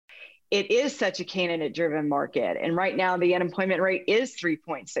it is such a candidate-driven market. And right now, the unemployment rate is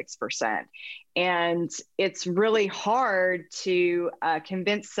 3.6%. And it's really hard to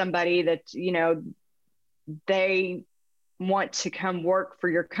convince somebody that, they want to come work for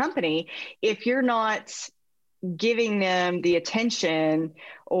your company if you're not giving them the attention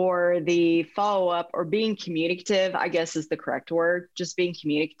or the follow-up or being communicative, I guess is the correct word, just being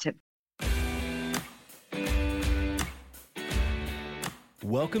communicative.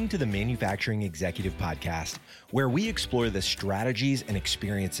 Welcome to the Manufacturing Executive Podcast, where we explore the strategies and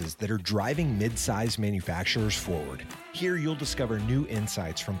experiences that are driving mid-sized manufacturers forward. Here you'll discover new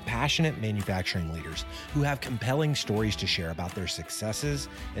insights from passionate manufacturing leaders who have compelling stories to share about their successes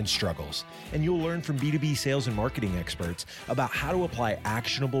and struggles. And you'll learn from B2B sales and marketing experts about how to apply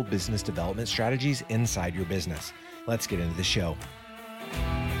actionable business development strategies inside your business. Let's get into the show.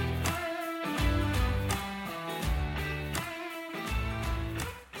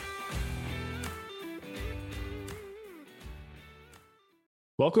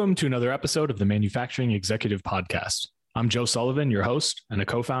 Welcome to another episode of the Manufacturing Executive Podcast. I'm Joe Sullivan, your host and a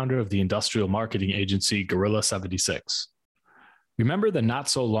co-founder of the industrial marketing agency Gorilla 76. Remember the not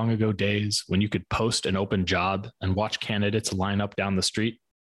so long ago days when you could post an open job and watch candidates line up down the street?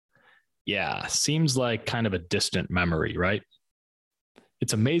 Yeah, seems like kind of a distant memory, right?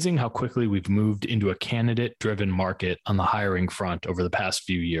 It's amazing how quickly we've moved into a candidate-driven market on the hiring front over the past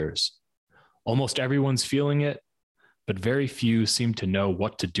few years. Almost everyone's feeling it, but very few seem to know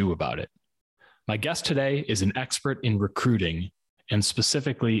what to do about it. My guest today is an expert in recruiting and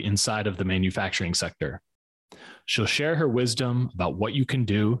specifically inside of the manufacturing sector. She'll share her wisdom about what you can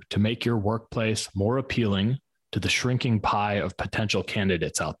do to make your workplace more appealing to the shrinking pie of potential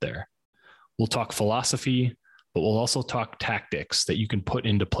candidates out there. We'll talk philosophy, but we'll also talk tactics that you can put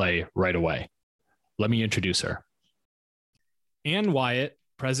into play right away. Let me introduce her. Ann Wyatt,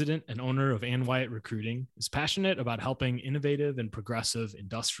 president and owner of Ann Wyatt Recruiting, is passionate about helping innovative and progressive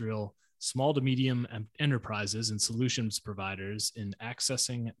industrial small to medium enterprises and solutions providers in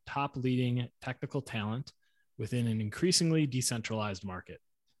accessing top leading technical talent within an increasingly decentralized market.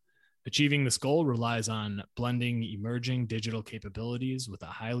 Achieving this goal relies on blending emerging digital capabilities with a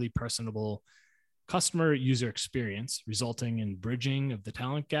highly personable customer user experience, resulting in bridging of the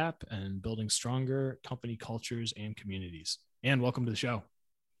talent gap and building stronger company cultures and communities. Ann, welcome to the show.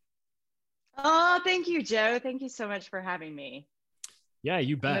 Oh, thank you, Joe. Thank you so much for having me. Yeah,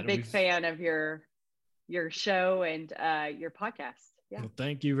 you bet. I'm a big fan of your show and your podcast. Yeah. Well,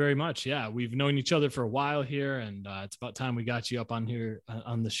 thank you very much. Yeah, we've known each other for a while here, and it's about time we got you up on here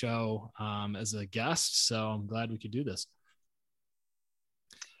on the show as a guest. So I'm glad we could do this.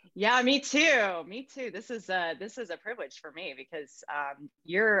 Yeah, me too. Me too. This is a privilege for me because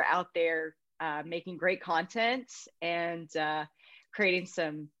you're out there making great content and creating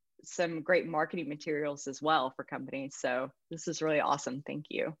some great marketing materials as well for companies. So this is really awesome. Thank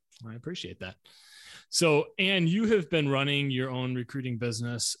you. I appreciate that. So, Ann, you have been running your own recruiting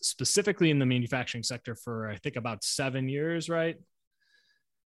business specifically in the manufacturing sector for, I think, about 7 years, right?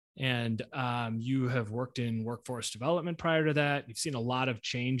 And you have worked in workforce development prior to that. You've seen a lot of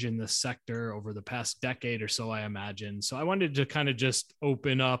change in this sector over the past decade or so, I imagine. So I wanted to kind of just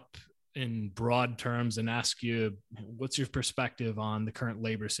open up in broad terms and ask you, what's your perspective on the current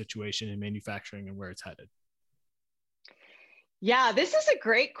labor situation in manufacturing and where it's headed? Yeah, this is a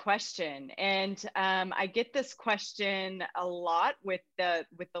great question. And I get this question a lot with the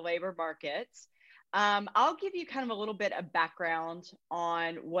labor markets. I'll give you kind of a little bit of background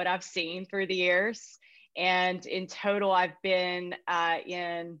on what I've seen through the years. And in total, I've been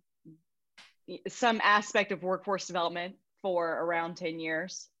in some aspect of workforce development for around 10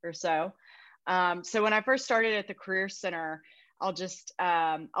 years or so. So when I first started at the Career Center, I'll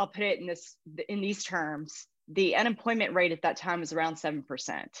put it in these terms. The unemployment rate at that time was around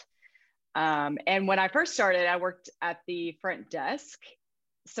 7%. And when I first started, I worked at the front desk.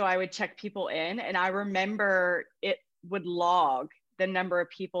 So I would check people in, and I remember it would log the number of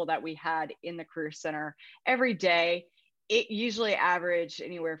people that we had in the Career Center every day. It usually averaged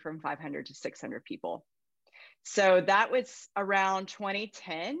anywhere from 500 to 600 people. So that was around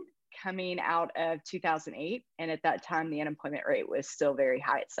 2010, coming out of 2008. And at that time, the unemployment rate was still very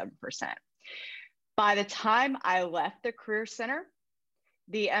high at 7%. By the time I left the Career Center,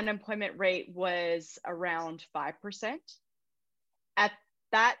 the unemployment rate was around 5%. At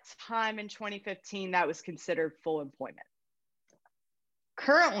that time in 2015, that was considered full employment.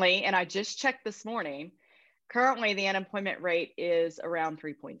 Currently, and I just checked this morning, currently the unemployment rate is around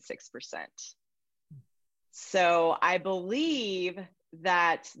 3.6%. So I believe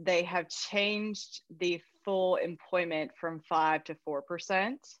that they have changed the full employment from 5 to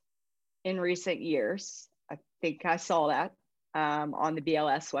 4%. in recent years. I think I saw that on the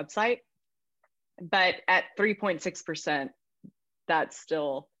BLS website. But at 3.6%, that's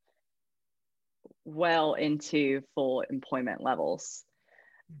still well into full employment levels.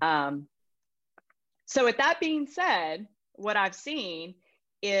 So with that being said, what I've seen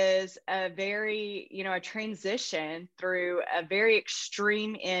is a transition through a very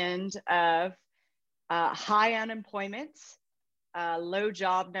extreme end of high unemployment, low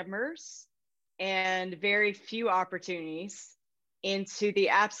job numbers, and very few opportunities, into the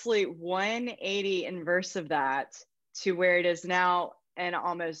absolute 180 inverse of that, to where it is now an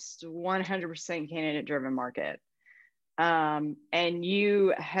almost 100% candidate driven market. And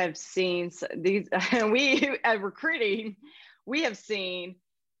you have seen these, we at Recruiting, we have seen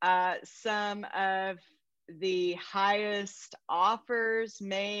some of the highest offers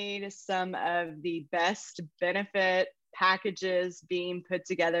made, some of the best benefit packages being put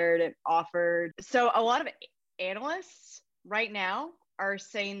together and offered. So a lot of analysts right now are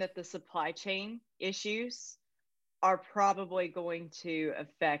saying that the supply chain issues are probably going to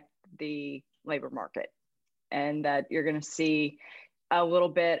affect the labor market, and that you're going to see a little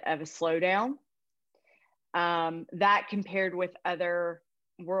bit of a slowdown. That compared with other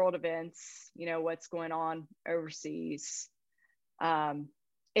world events, what's going on overseas,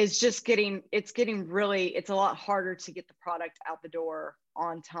 is it's a lot harder to get the product out the door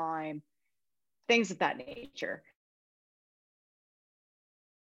on time, things of that nature.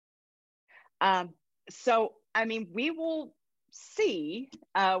 So, we will see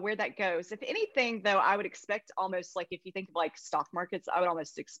where that goes. If anything, though, I would expect almost like, if you think of like stock markets, I would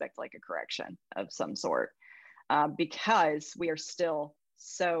almost expect like a correction of some sort, because we are still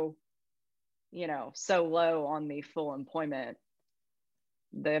so low on the full employment.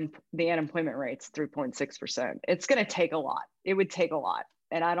 The unemployment rate's 3.6%. It's going to take a lot. It would take a lot.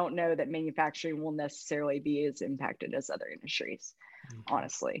 And I don't know that manufacturing will necessarily be as impacted as other industries,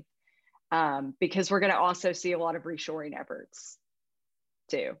 honestly. Because we're going to also see a lot of reshoring efforts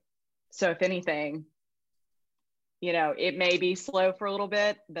too. So if anything, it may be slow for a little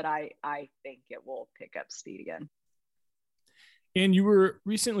bit, but I think it will pick up speed again. And you were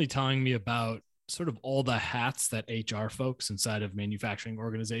recently telling me about sort of all the hats that HR folks inside of manufacturing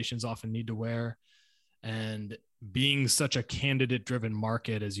organizations often need to wear. And being such a candidate driven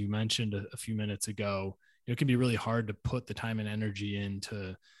market, as you mentioned a few minutes ago, it can be really hard to put the time and energy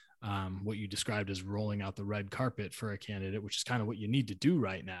into what you described as rolling out the red carpet for a candidate, which is kind of what you need to do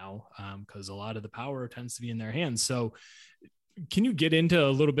right now, because a lot of the power tends to be in their hands. So can you get into a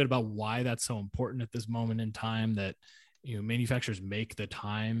little bit about why that's so important at this moment in time, that manufacturers make the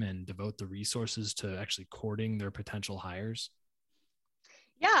time and devote the resources to actually courting their potential hires?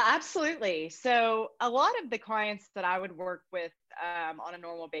 Yeah, absolutely. So a lot of the clients that I would work with on a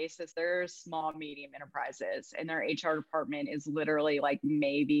normal basis, they're small, medium enterprises, and their HR department is literally like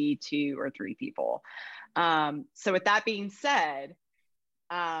maybe 2 or 3 people. So with that being said,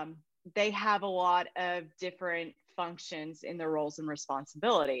 they have a lot of different functions in their roles and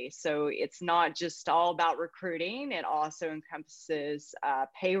responsibilities. So it's not just all about recruiting. It also encompasses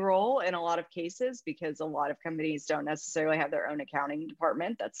payroll in a lot of cases, because a lot of companies don't necessarily have their own accounting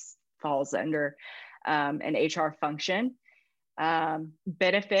department. That falls under an HR function.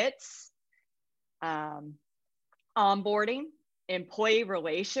 Benefits, onboarding, employee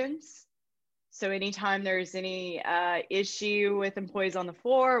relations. So anytime there's any issue with employees on the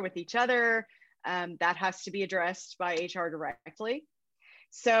floor with each other, that has to be addressed by HR directly.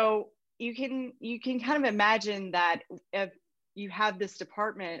 So you can kind of imagine that if you have this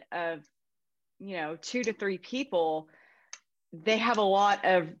department of 2 to 3 people, they have a lot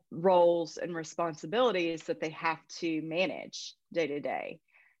of roles and responsibilities that they have to manage day to day.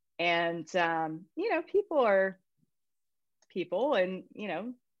 And people are people, and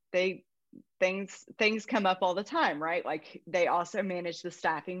things come up all the time, right? Like they also manage the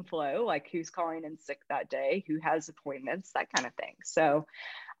staffing flow, like who's calling in sick that day, who has appointments, that kind of thing. So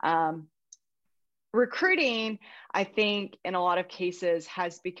recruiting, I think in a lot of cases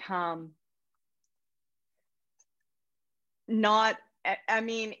has become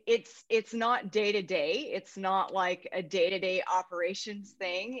it's not day to day. It's not like a day-to-day operations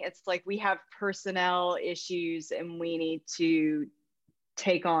thing. It's like we have personnel issues and we need to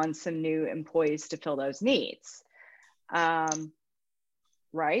take on some new employees to fill those needs.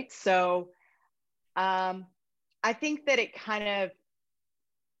 Right. So I think that it kind of,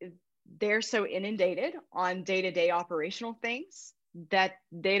 they're so inundated on day-to-day operational things that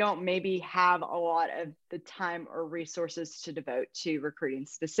they don't maybe have a lot of the time or resources to devote to recruiting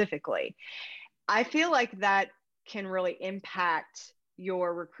specifically. I feel like that can really impact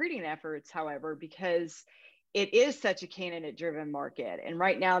your recruiting efforts, however, because it is such a candidate driven market. And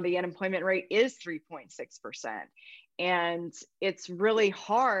right now the unemployment rate is 3.6%. And it's really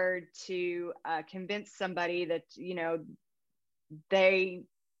hard to convince somebody that, they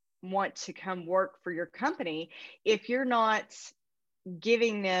want to come work for your company if you're not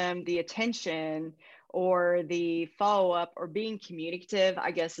giving them the attention or the follow-up or being communicative,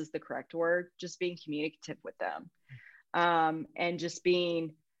 I guess is the correct word, just being communicative with them. And just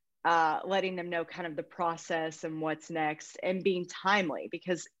being, letting them know kind of the process and what's next, and being timely,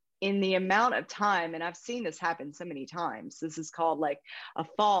 because in the amount of time, and I've seen this happen so many times, this is called like a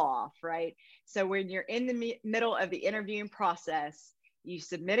fall off, right? So when you're in the middle of the interviewing process, you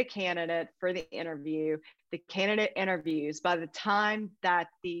submit a candidate for the interview, the candidate interviews. By the time that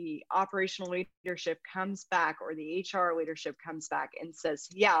the operational leadership comes back or the HR leadership comes back and says,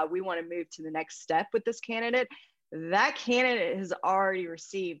 yeah, we want to move to the next step with this candidate, that candidate has already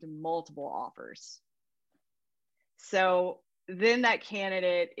received multiple offers. So then that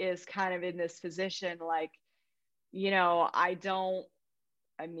candidate is kind of in this position like,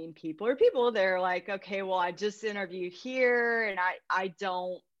 people are people. They're like, okay, well, I just interviewed here and I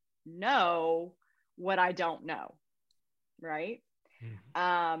don't know what I don't know, right?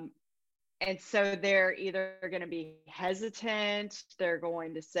 Mm-hmm. And so they're either going to be hesitant, they're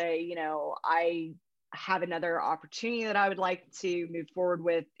going to say, I have another opportunity that I would like to move forward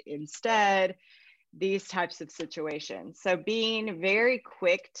with instead, these types of situations. So being very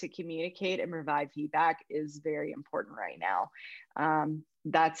quick to communicate and provide feedback is very important right now.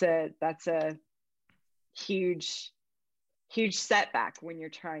 That's a huge setback when you're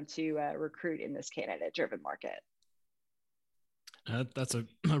trying to recruit in this candidate driven market. That's a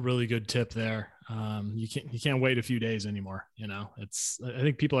really good tip there. You can't wait a few days anymore. I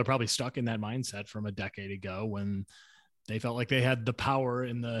think people are probably stuck in that mindset from a decade ago when they felt like they had the power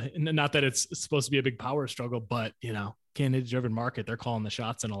in the not that it's supposed to be a big power struggle, but candidate driven market, they're calling the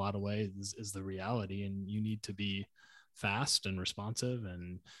shots in a lot of ways is the reality. And you need to be fast and responsive.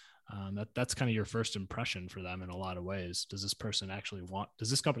 And that's kind of your first impression for them in a lot of ways. Does this company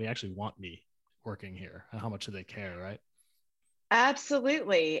actually want me working here? How much do they care? Right.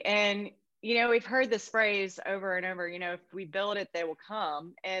 Absolutely. And, we've heard this phrase over and over, if we build it, they will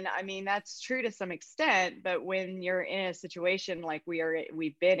come. And I mean, that's true to some extent, but when you're in a situation like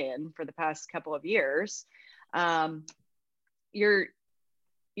we've been in for the past couple of years, you're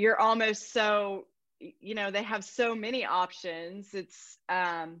almost so, they have so many options. It's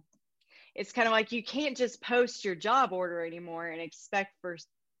kind of like, you can't just post your job order anymore and expect for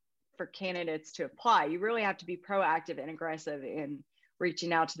candidates to apply. You really have to be proactive and aggressive in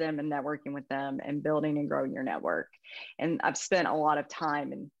reaching out to them and networking with them and building and growing your network. And I've spent a lot of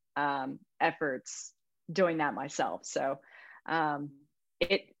time and efforts doing that myself. So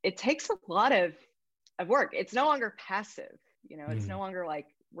it takes a lot of work. It's no longer passive. It's no longer like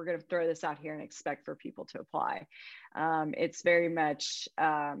we're going to throw this out here and expect for people to apply. It's very much,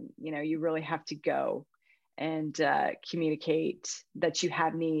 you really have to go and communicate that you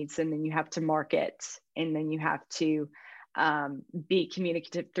have needs, and then you have to market, and then you have to be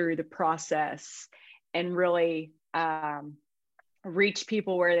communicative through the process and really reach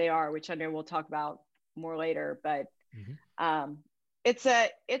people where they are, which I know we'll talk about more later, but it's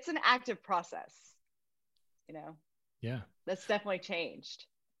an active process, Yeah, that's definitely changed.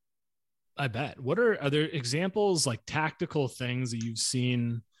 I bet. Are there examples, like tactical things that you've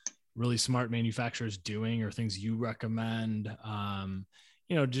seen really smart manufacturers doing, or things you recommend,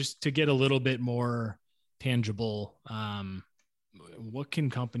 just to get a little bit more tangible? What can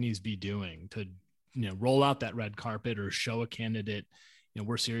companies be doing to, roll out that red carpet or show a candidate,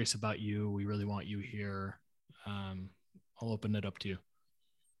 we're serious about you, we really want you here? I'll open it up to you.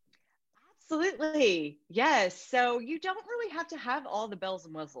 Absolutely. Yes. So you don't really have to have all the bells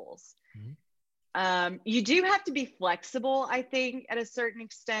and whistles. Mm-hmm. You do have to be flexible, I think, at a certain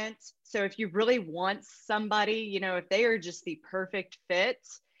extent. So if you really want somebody, if they are just the perfect fit,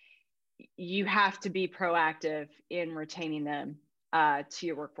 you have to be proactive in retaining them to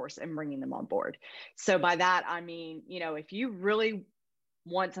your workforce and bringing them on board. So by that, I mean, if you really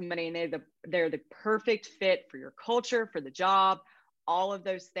want somebody and they're the perfect fit for your culture, for the job, all of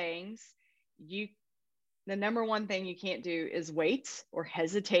those things, the number one thing you can't do is wait or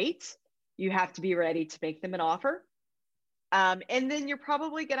hesitate. You have to be ready to make them an offer. And then you're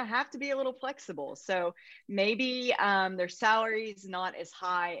probably going to have to be a little flexible. So maybe their salary is not as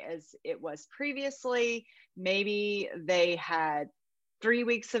high as it was previously. Maybe they had 3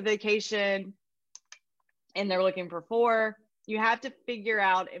 weeks of vacation and they're looking for 4. You have to figure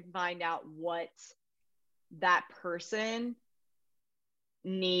out and find out what that person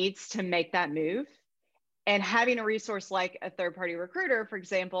needs to make that move. And having a resource like a third-party recruiter, for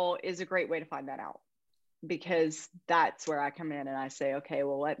example, is a great way to find that out, because that's where I come in and I say, okay,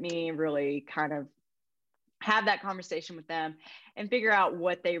 well, let me really kind of have that conversation with them and figure out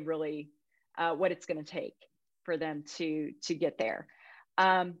what they really, what it's going to take for them to get there.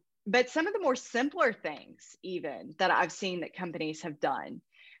 But some of the more simpler things even that I've seen that companies have done,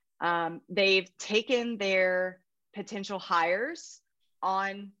 they've taken their potential hires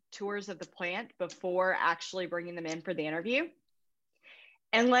on tours of the plant before actually bringing them in for the interview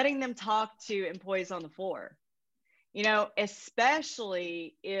and letting them talk to employees on the floor. You know,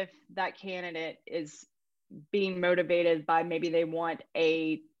 especially if that candidate is being motivated by, maybe they want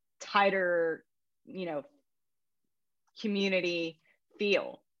a tighter, you know, community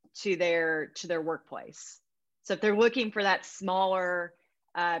feel to their workplace. So if they're looking for that smaller,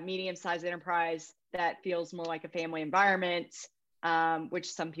 medium-sized enterprise that feels more like a family environment,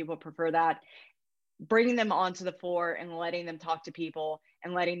 which some people prefer that, bringing them onto the floor and letting them talk to people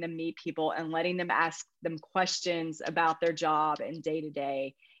and letting them meet people and letting them ask them questions about their job and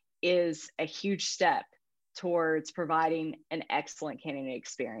day-to-day is a huge step towards providing an excellent candidate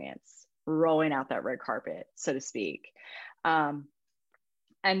experience, rolling out that red carpet, so to speak.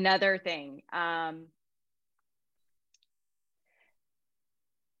 Another thing,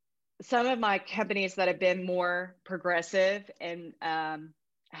 some of my companies that have been more progressive and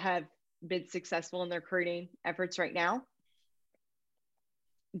have been successful in their recruiting efforts right now,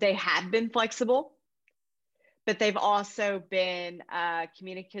 they have been flexible, but they've also been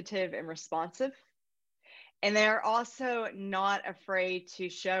communicative and responsive. And they're also not afraid to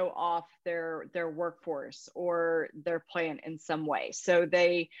show off their workforce or their plant in some way. So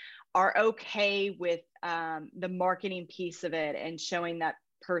they are okay with the marketing piece of it and showing that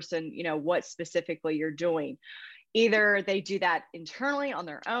person, you know, what specifically you're doing. Either they do that internally on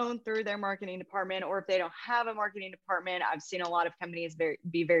their own through their marketing department, or if they don't have a marketing department, I've seen a lot of companies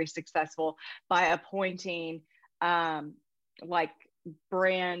be very successful by appointing like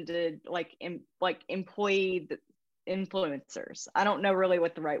branded, like employee influencers. I don't know really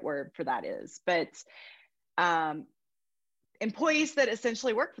what the right word for that is, but employees that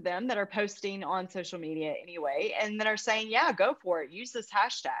essentially work for them that are posting on social media anyway, and that are saying, yeah, go for it. Use this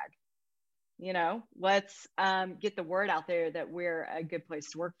hashtag. You know, let's get the word out there that we're a good place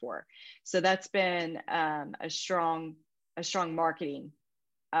to work for. So that's been a strong marketing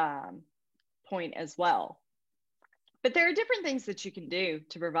point as well. But there are different things that you can do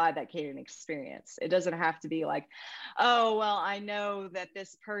to provide that catering experience. It doesn't have to be like, oh, well, I know that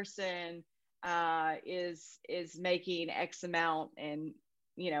this person is making X amount, and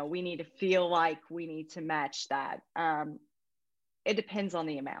you know, we need to feel like we need to match that. It depends on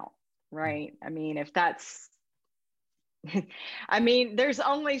the amount, right? I mean, if that's, I mean, there's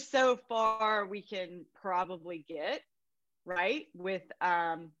only so far we can probably get, right, with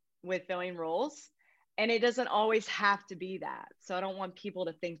filling roles. And it doesn't always have to be that. So I don't want people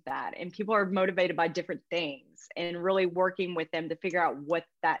to think that. And people are motivated by different things, and really working with them to figure out what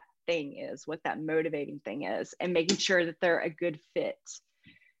that thing is, what that motivating thing is, and making sure that they're a good fit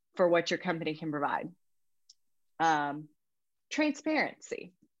for what your company can provide.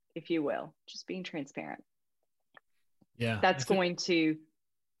 Transparency, if you will, just being transparent. Yeah. That's going to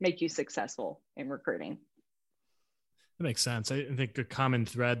make you successful in recruiting. That makes sense. I think a common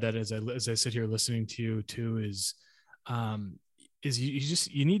thread that as I sit here listening to you too is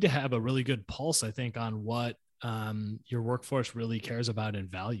you need to have a really good pulse, I think, on what your workforce really cares about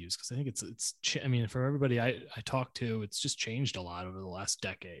and values. Cause I think I mean, for everybody I talk to, it's just changed a lot over the last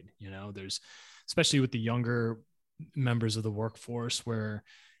decade. You know, there's, especially with the younger members of the workforce, where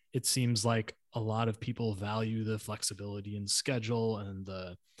it seems like a lot of people value the flexibility in schedule and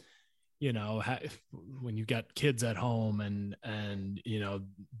the, you know, when you got kids at home and, you know,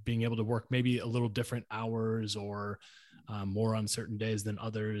 being able to work maybe a little different hours or more on certain days than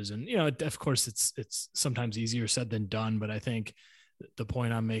others. And, you know, of course it's sometimes easier said than done, but I think the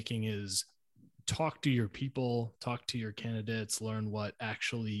point I'm making is talk to your people, talk to your candidates, learn what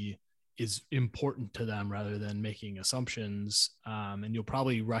actually is important to them rather than making assumptions. And you'll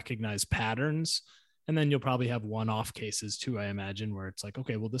probably recognize patterns. And then you'll probably have one-off cases too, I imagine, where it's like,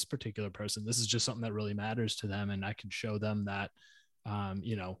 okay, well, this particular person, this is just something that really matters to them. And I can show them that,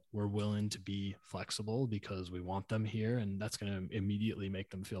 you know, we're willing to be flexible because we want them here. And that's going to immediately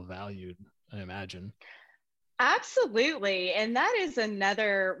make them feel valued, I imagine. Absolutely. And that is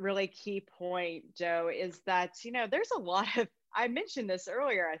another really key point, Joe, is that, you know, there's a lot of, I mentioned this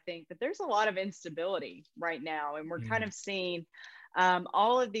earlier, I think, but there's a lot of instability right now. And we're kind of seeing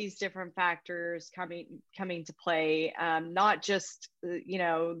All of these different factors coming to play, not just,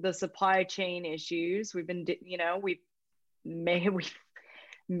 the supply chain issues. We've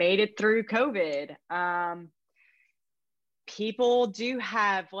made it through COVID. People do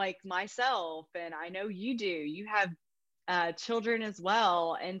have, like myself, and I know you do, you have children as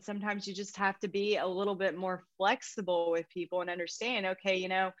well. And sometimes you just have to be a little bit more flexible with people and understand, okay,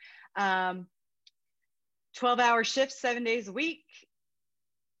 12-hour shifts, 7 days a week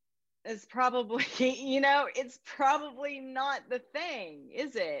is probably, it's probably not the thing,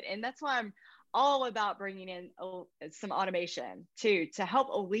 is it? And that's why I'm all about bringing in some automation too, to help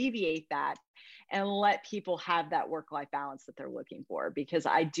alleviate that and let people have that work-life balance that they're looking for. Because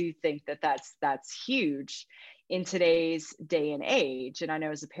I do think that that's huge in today's day and age. And I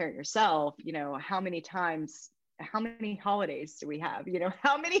know as a parent yourself, how many holidays do we have?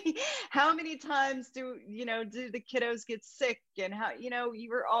 How many times do the kiddos get sick, and how,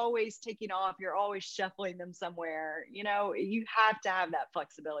 you're always taking off, you're always shuffling them somewhere. You have to have that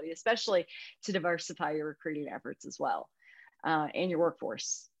flexibility, especially to diversify your recruiting efforts as well, and your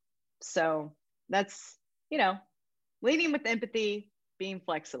workforce. So that's, leading with empathy, being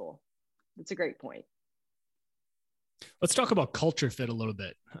flexible. That's a great point. Let's talk about culture fit a little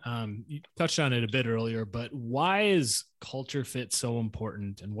bit. You touched on it a bit earlier, but why is culture fit so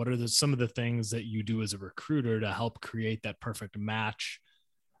important? And what are some of the things that you do as a recruiter to help create that perfect match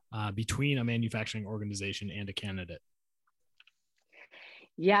between a manufacturing organization and a candidate?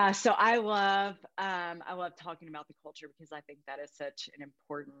 Yeah, so I love talking about the culture, because I think that is such an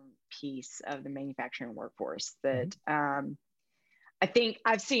important piece of the manufacturing workforce that I think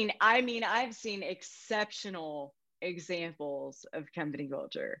I've seen exceptional examples of company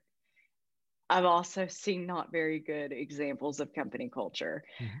culture. I've also seen not very good examples of company culture.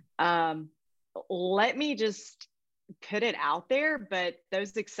 Let me just put it out there, but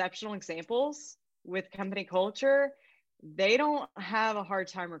those exceptional examples with company culture, they don't have a hard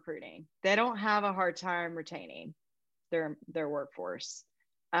time recruiting. They don't have a hard time retaining their workforce.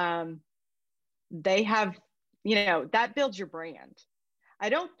 They have, that builds your brand. I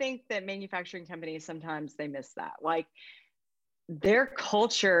don't think that manufacturing companies, sometimes they miss that. Like, their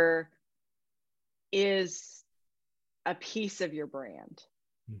culture is a piece of your brand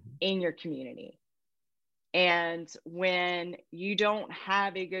in your community. And when you don't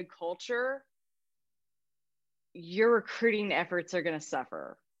have a good culture, your recruiting efforts are going to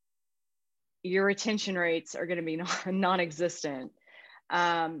suffer. Your retention rates are going to be non-existent.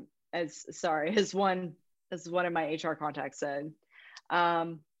 As one of my HR contacts said.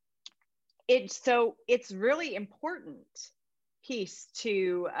 It's really important piece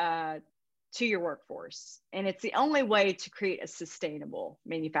to your workforce, and it's the only way to create a sustainable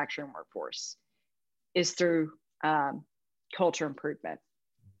manufacturing workforce is through culture improvement.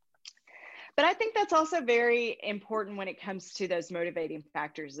 But I think that's also very important when it comes to those motivating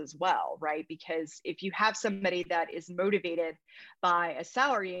factors as well, right? Because if you have somebody that is motivated by a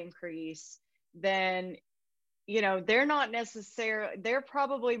salary increase, then they're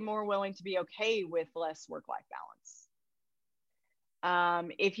probably more willing to be okay with less work-life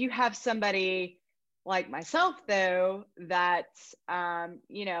balance. If you have somebody like myself, though, that,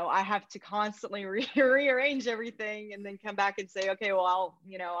 I have to constantly rearrange everything and then come back and say, okay, well, I'll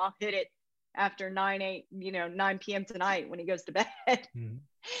hit it after 9 p.m. tonight when he goes to bed.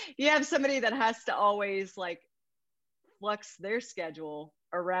 You have somebody that has to always flux their schedule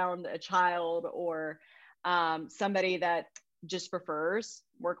around a child, or somebody that just prefers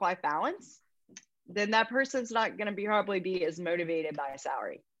work-life balance, then that person's not going to probably be as motivated by a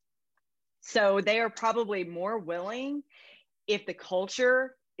salary. So they are probably more willing, if the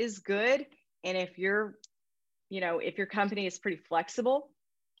culture is good, and if your company is pretty flexible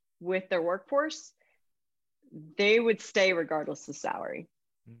with their workforce, they would stay regardless of salary.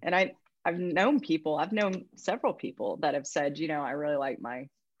 And I've known several people that have said, I really like my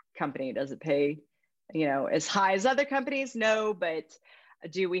company. It doesn't pay as high as other companies, no, but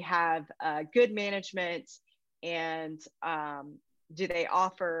do we have good management, and do they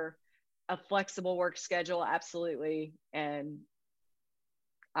offer a flexible work schedule? Absolutely. And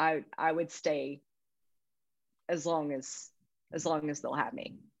I would stay as long as they'll have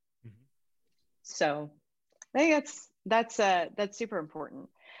me. So I think that's super important.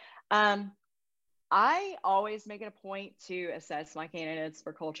 I always make it a point to assess my candidates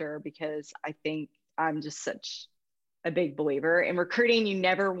for culture, because I think I'm just such a big believer in recruiting. You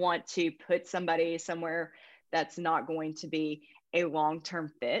never want to put somebody somewhere that's not going to be a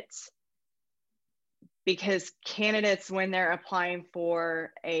long-term fit, because candidates, when they're applying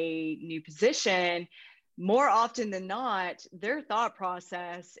for a new position, more often than not, their thought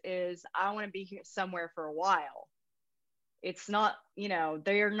process is, I want to be here somewhere for a while. It's not,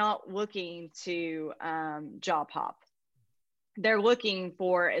 they are not looking to job hop. They're looking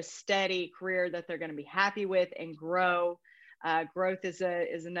for a steady career that they're going to be happy with and grow. Growth is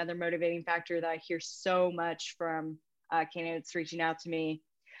another motivating factor that I hear so much from candidates reaching out to me.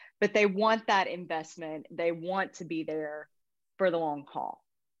 But they want that investment. They want to be there for the long haul.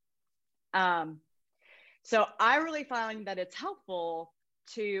 So I really find that it's helpful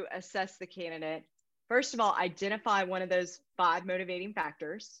to assess the candidate. First of all, identify one of those 5 motivating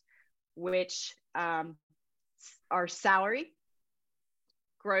factors, which are salary,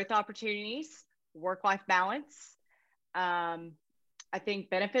 growth opportunities, work-life balance. I think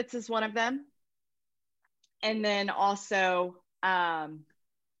benefits is one of them. And then also, I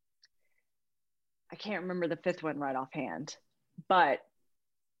can't remember the 5th one right offhand, but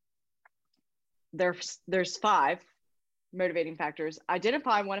there's 5 motivating factors.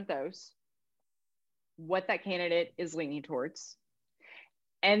 Identify one of those, what that candidate is leaning towards,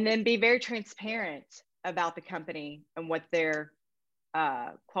 and then be very transparent about the company and what their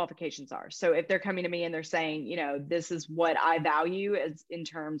qualifications are. So if they're coming to me and they're saying, this is what I value as in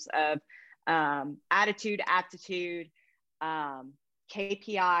terms of attitude, aptitude,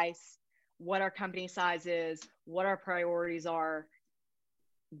 KPIs, what our company size is, what our priorities are,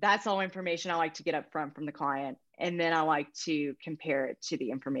 that's all information I like to get up front from the client. And then I like to compare it to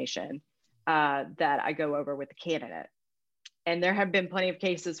the information that I go over with the candidate. And there have been plenty of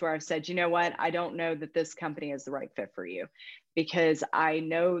cases where I've said, you know what, I don't know that this company is the right fit for you, because I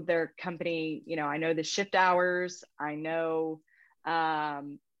know their company, I know the shift hours, I know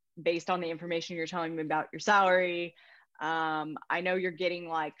based on the information you're telling me about your salary, I know you're getting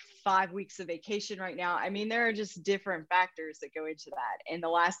like 5 weeks of vacation right now. I mean, there are just different factors that go into that. And the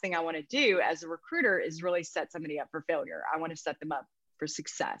last thing I want to do as a recruiter is really set somebody up for failure. I want to set them up for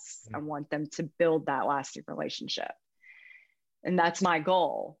success. I want them to build that lasting relationship. And that's my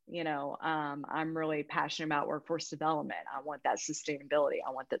goal. I'm really passionate about workforce development. I want that sustainability.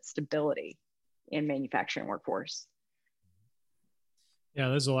 I want that stability in manufacturing workforce. Yeah,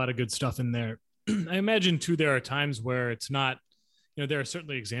 there's a lot of good stuff in there. I imagine too, there are times where it's not, there are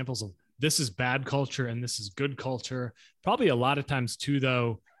certainly examples of this is bad culture and this is good culture. Probably a lot of times too,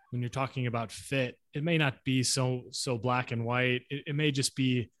 though, when you're talking about fit, it may not be so black and white. It may just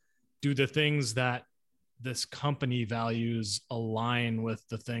be, do the things that this company values align with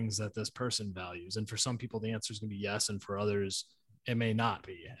the things that this person values? And for some people, the answer is going to be yes. And for others, it may not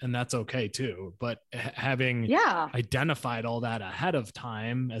be. And that's okay too. But having identified all that ahead of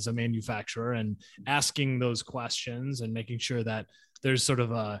time as a manufacturer and asking those questions and making sure that there's sort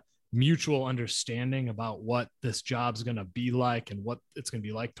of a mutual understanding about what this job's going to be like and what it's going to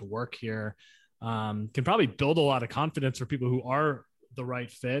be like to work here can probably build a lot of confidence for people who are the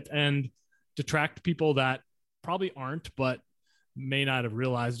right fit and detract people that probably aren't, but may not have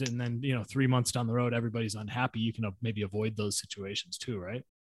realized it. And then, 3 months down the road, everybody's unhappy. You can maybe avoid those situations too, right?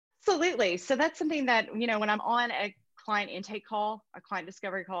 Absolutely. So that's something that, when I'm on a client intake call, a client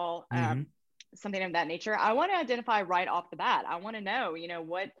discovery call, something of that nature, I want to identify right off the bat. I want to know,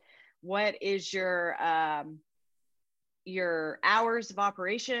 what is your hours of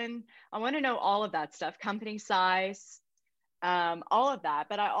operation. I want to know all of that stuff, company size, all of that.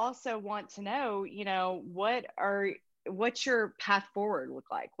 But I also want to know, what's your path forward look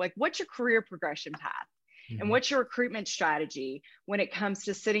like? Like, what's your career progression path? And what's your recruitment strategy when it comes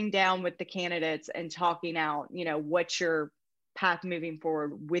to sitting down with the candidates and talking out, what your path moving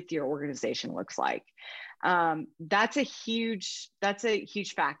forward with your organization looks like? That's a huge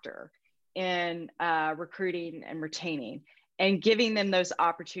factor in recruiting and retaining, and giving them those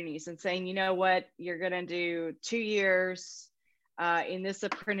opportunities and saying, you know what, you're going to do 2 years in this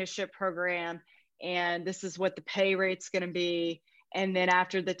apprenticeship program, and this is what the pay rate's going to be. And then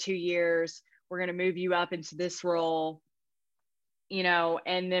after the 2 years, we're going to move you up into this role,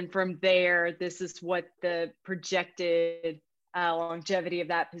 and then from there, this is what the projected longevity of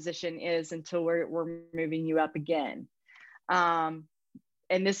that position is until we're moving you up again.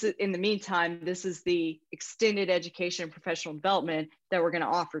 And this is, in the meantime, this is the extended education and professional development that we're going to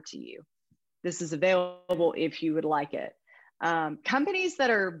offer to you. This is available if you would like it. Companies that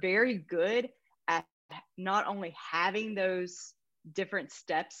are very good at not only having those different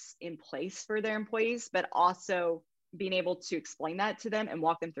steps in place for their employees, but also being able to explain that to them and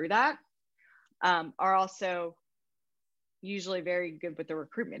walk them through that, are also usually very good with the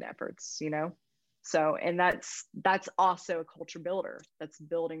recruitment efforts, So, and that's also a culture builder. That's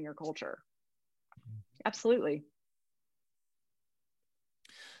building your culture. Absolutely.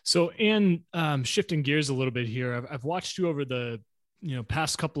 So, Ann, shifting gears a little bit here, I've watched you over the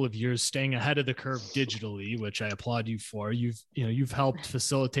past couple of years staying ahead of the curve digitally, which I applaud you for. You've helped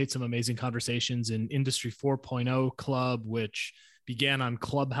facilitate some amazing conversations in Industry 4.0 Club, which began on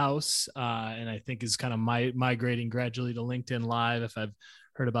Clubhouse, and I think is kind of migrating gradually to LinkedIn Live, if I've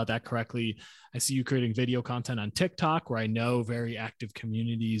heard about that correctly. I see you creating video content on TikTok, where I know very active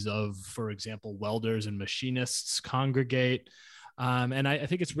communities of, for example, welders and machinists congregate. And I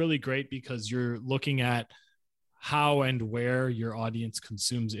think it's really great because you're looking at how and where your audience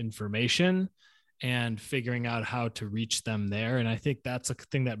consumes information and figuring out how to reach them there. And I think that's a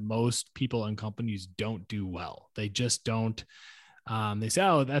thing that most people and companies don't do well. They just don't. They say,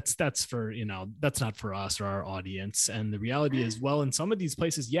 oh, that's for, that's not for us or our audience. And the reality is, well, in some of these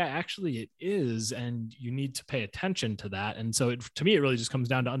places, yeah, actually it is. And you need to pay attention to that. And so to me, it really just comes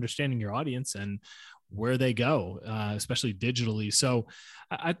down to understanding your audience and where they go, especially digitally. So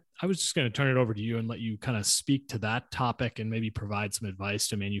I was just going to turn it over to you and let you kind of speak to that topic and maybe provide some advice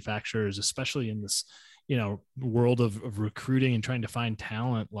to manufacturers, especially in this, world of recruiting and trying to find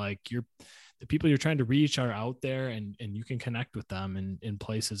talent. Like the people you're trying to reach are out there, and you can connect with them in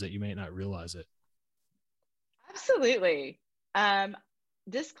places that you may not realize it. Absolutely.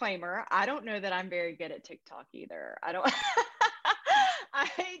 Disclaimer, I don't know that I'm very good at TikTok either. I don't, I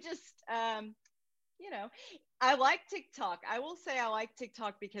just, I like TikTok. I will say I like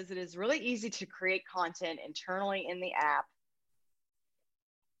TikTok because it is really easy to create content internally in the app.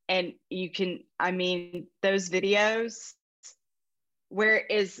 And you can, those videos,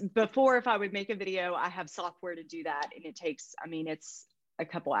 whereas before, if I would make a video, I have software to do that. And it takes, it's a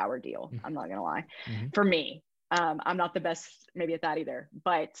couple hour deal. I'm not going to lie. For me. I'm not the best maybe at that either,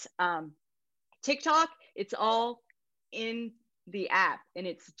 but TikTok, it's all in the app, and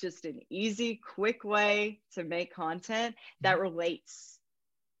it's just an easy, quick way to make content that relates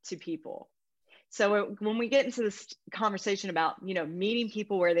to people. So when we get into this conversation about, meeting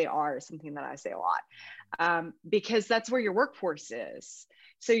people where they are, is something that I say a lot, because that's where your workforce is.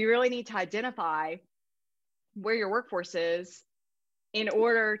 So you really need to identify where your workforce is in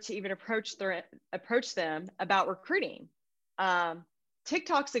order to even approach them about recruiting.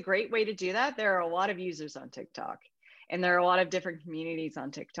 TikTok's a great way to do that. There are a lot of users on TikTok, and there are a lot of different communities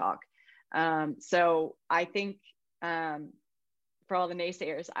on TikTok. So I think for all the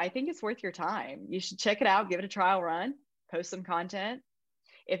naysayers, I think it's worth your time. You should check it out, give it a trial run, post some content.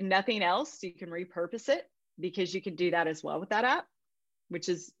 If nothing else, you can repurpose it, because you can do that as well with that app, which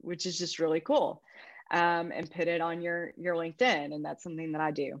is just really cool. And put it on your LinkedIn. And that's something that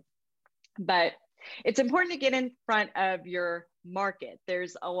I do. But it's important to get in front of your market.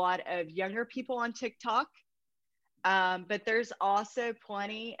 There's a lot of younger people on TikTok, but there's also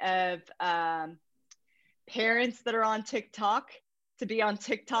plenty of parents that are on TikTok to be on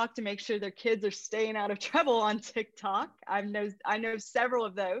TikTok to make sure their kids are staying out of trouble on TikTok. I know several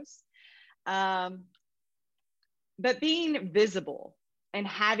of those. But being visible and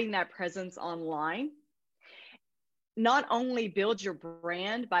having that presence online not only builds your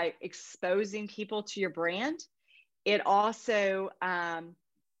brand by exposing people to your brand, it also kind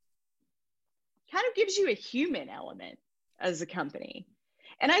of gives you a human element as a company.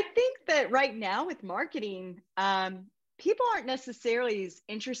 And I think that right now with marketing, people aren't necessarily as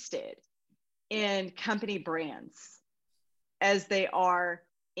interested in company brands as they are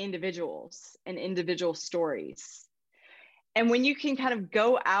individuals and individual stories. And when you can kind of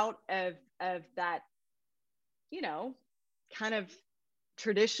go out of that, kind of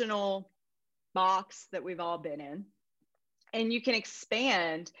traditional box that we've all been in, and you can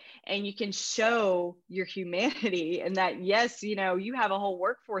expand and you can show your humanity, and that, yes, you have a whole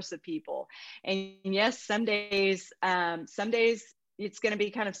workforce of people. And yes, some days it's going to be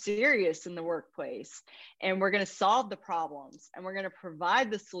kind of serious in the workplace, and we're going to solve the problems, and we're going to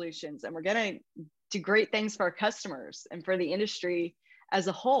provide the solutions, and we're going to do great things for our customers and for the industry as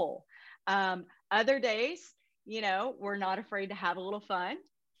a whole. Other days, we're not afraid to have a little fun.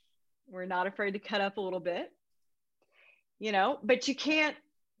 We're not afraid to cut up a little bit, but you can't,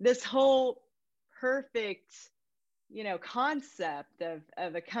 this whole perfect, concept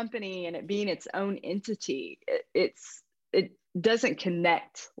of a company and it being its own entity, it doesn't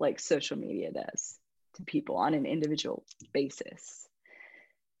connect like social media does to people on an individual basis.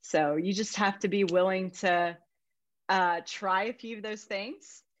 So you just have to be willing to try a few of those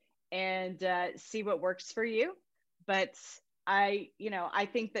things and see what works for you. But I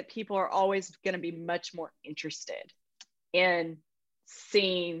think that people are always going to be much more interested in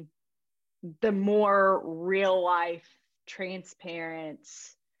seeing the more real life, transparent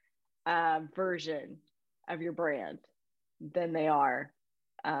version of your brand than they are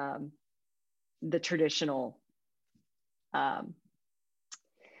the traditional,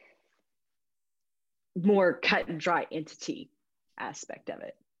 more cut and dry entity aspect of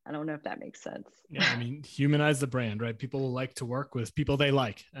it. I don't know if that makes sense. Yeah, I mean, humanize the brand, right? People like to work with people they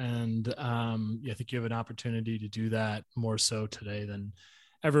like, and I think you have an opportunity to do that more so today than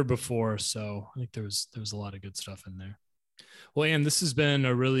ever before. So I think there was a lot of good stuff in there. Well, Ann, this has been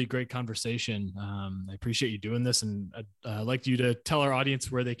a really great conversation. I appreciate you doing this, and I'd like you to tell our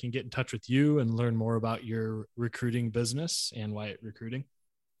audience where they can get in touch with you and learn more about your recruiting business, Ann Wyatt Recruiting.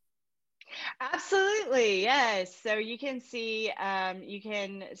 Absolutely, yes. So you can see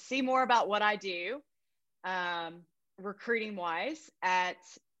more about what I do, recruiting wise, at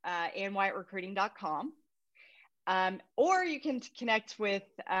annwyattrecruiting.com. Or you can connect with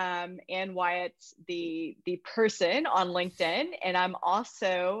Ann Wyatt, the person, on LinkedIn. And I'm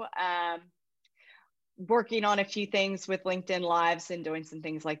also working on a few things with LinkedIn Lives and doing some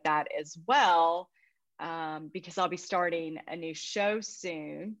things like that as well, because I'll be starting a new show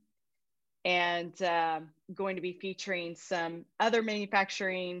soon, and going to be featuring some other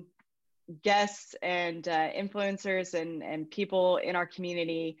manufacturing guests and influencers and people in our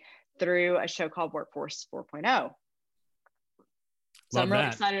community through a show called Workforce 4.0. So I'm really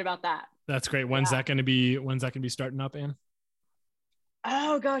excited about that. That's great. When's that going to be starting up, Ann?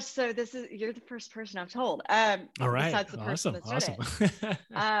 Oh gosh, so you're the first person I've told. All right. Besides the person that started.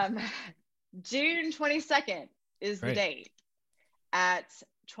 June 22nd is the date, at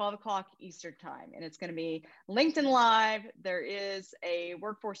 12 o'clock Eastern time. And it's going to be LinkedIn Live. There is a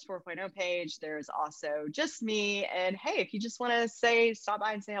Workforce 4.0 page. There's also just me. And hey, if you just want to stop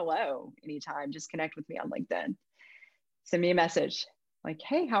by and say hello anytime, just connect with me on LinkedIn. Send me a message like,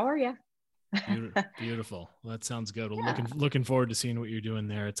 hey, how are you? Beautiful. Well, that sounds good. Well, looking forward to seeing what you're doing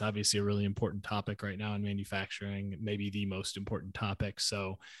there. It's obviously a really important topic right now in manufacturing, maybe the most important topic.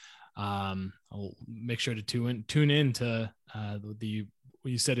 So I'll make sure to tune in to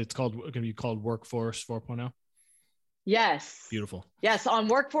you said it's going to be called Workforce 4.0. Yes. Beautiful. Yes. On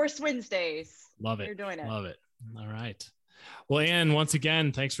Workforce Wednesdays. Love it. You're doing it. Love it. All right. Well, Ann, once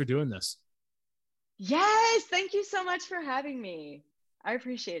again, thanks for doing this. Yes. Thank you so much for having me. I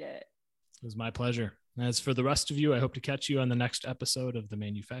appreciate it. It was my pleasure. As for the rest of you, I hope to catch you on the next episode of The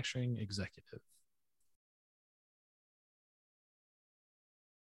Manufacturing Executive.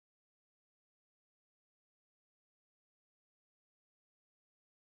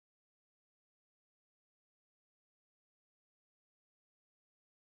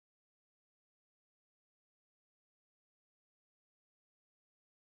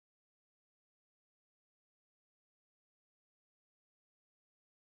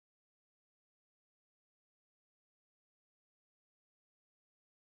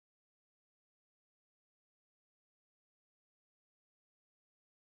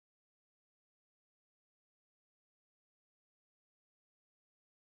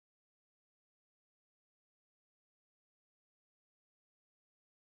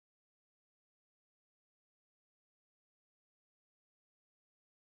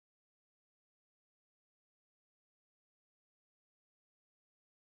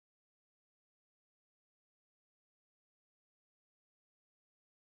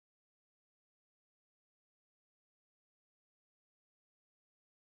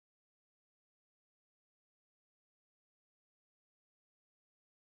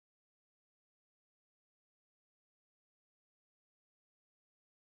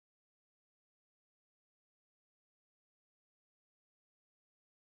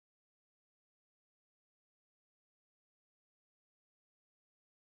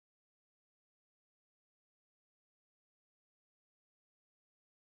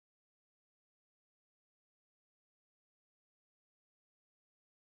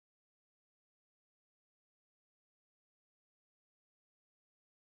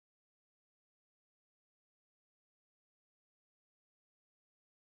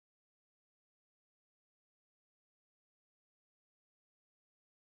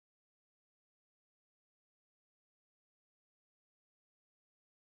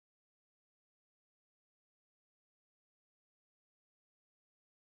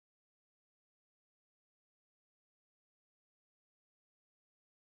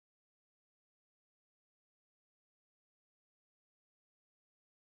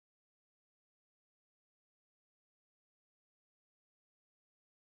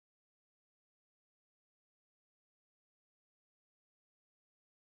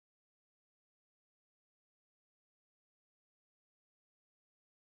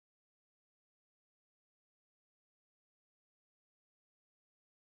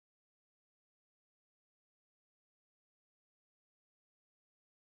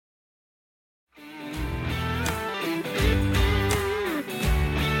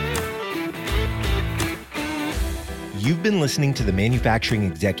 You've been listening to the Manufacturing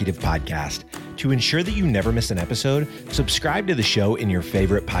Executive Podcast. To ensure that you never miss an episode, subscribe to the show in your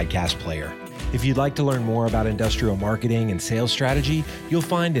favorite podcast player. If you'd like to learn more about industrial marketing and sales strategy, you'll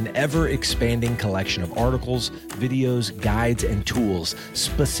find an ever-expanding collection of articles, videos, guides, and tools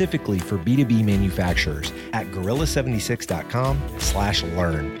specifically for B2B manufacturers at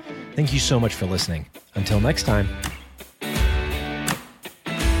gorilla76.com/learn. Thank you so much for listening. Until next time.